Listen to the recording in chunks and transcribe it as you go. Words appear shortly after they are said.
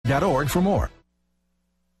WTOL11sports.org for more.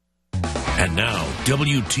 And now,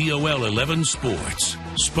 WTOL 11 Sports,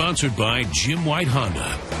 sponsored by Jim White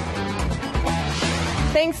Honda.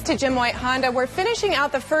 Thanks to Jim White Honda, we're finishing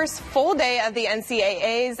out the first full day of the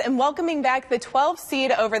NCAAs and welcoming back the 12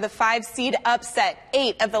 seed over the 5 seed upset.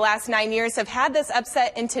 8 of the last 9 years have had this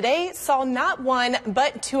upset, and today saw not one,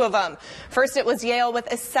 but 2 of them. First, it was Yale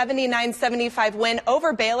with a 79-75 win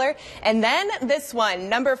over Baylor, and then this one,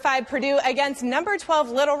 number 5 Purdue against number 12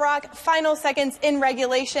 Little Rock. Final seconds in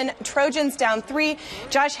regulation, Trojans down 3.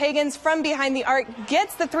 Josh Higgins from behind the arc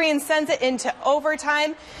gets the 3 and sends it into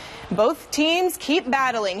overtime. Both teams keep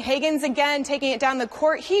battling. Higgins again taking it down the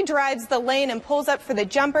court. He drives the lane and pulls up for the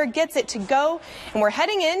jumper, gets it to go, and we're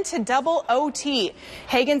heading into double OT.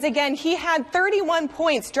 Higgins again, he had 31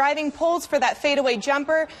 points, driving pulls for that fadeaway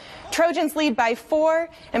jumper. Trojans lead by 4,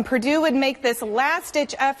 and Purdue would make this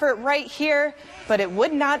last-ditch effort right here, but it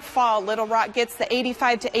would not fall. Little Rock gets the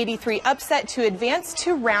 85-83 upset to advance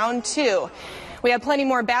to round 2. We have plenty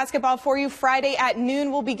more basketball for you. Friday at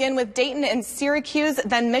noon, we'll begin with Dayton and Syracuse,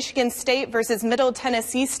 then Michigan State versus Middle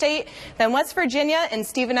Tennessee State, then West Virginia and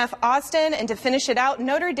Stephen F. Austin, and to finish it out,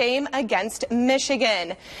 Notre Dame against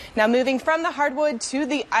Michigan. Now moving from the hardwood to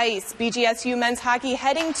the ice, BGSU men's hockey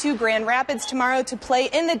heading to Grand Rapids tomorrow to play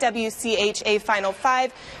in the WCHA Final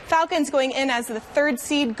 5. Falcons going in as the 3rd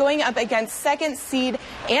seed, going up against 2nd seed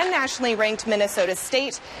and nationally ranked Minnesota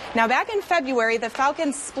State. Now back in February, the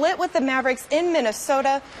Falcons split with the Mavericks in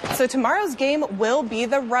Minnesota, so tomorrow's game will be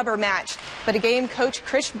the rubber match. But a game coach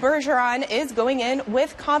Chris Bergeron is going in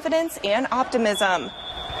with confidence and optimism.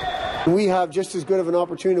 We have just as good of an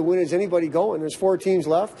opportunity to win as anybody going. There's 4 teams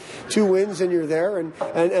left, 2 wins and you're there, and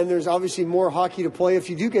there's obviously more hockey to play if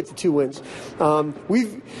you do get the 2 wins.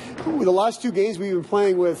 The last 2 games we've been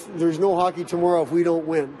playing with, there's no hockey tomorrow if we don't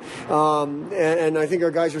win. And I think our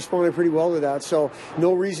guys responded pretty well to that, so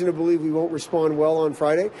no reason to believe we won't respond well on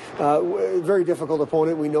Friday. Very difficult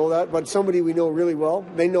opponent, we know that, but somebody we know really well.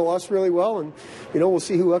 They know us really well, and we'll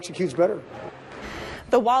see who executes better.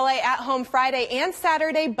 The Walleye at home Friday and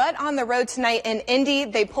Saturday, but on the road tonight in Indy.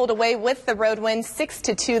 They pulled away with the road win,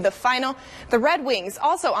 6-2 the final. The Red Wings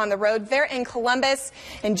also on the road. They're in Columbus.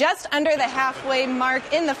 And just under the halfway mark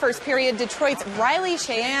in the first period, Detroit's Riley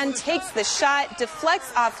Sheahan takes the shot,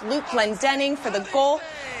 deflects off Luke Glendening for the goal.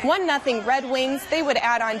 1-0 Red Wings. They would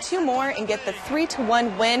add on 2 more and get the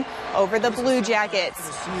 3-1 win over the Blue Jackets.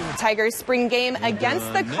 Tigers spring game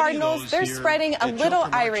against the Cardinals. They're spreading a little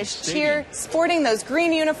Irish cheer, sporting those green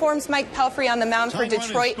uniforms. Mike Pelfrey on the mound for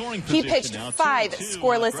Detroit. He pitched 5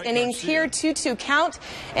 scoreless innings here, 2-2 count,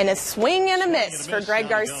 and a swing and a miss for Greg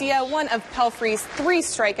Garcia, one of Pelfrey's 3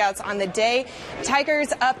 strikeouts on the day.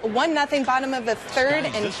 Tigers up 1-0 bottom of the 3rd,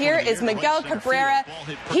 and here is Miguel Cabrera.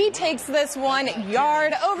 He takes this one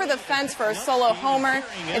yard over the fence for a solo homer.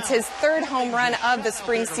 It's his 3rd home run of the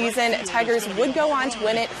spring season. Tigers would go on to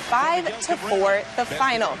win it 5-4 the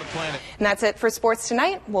final. And that's it for sports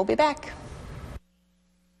tonight. We'll be back.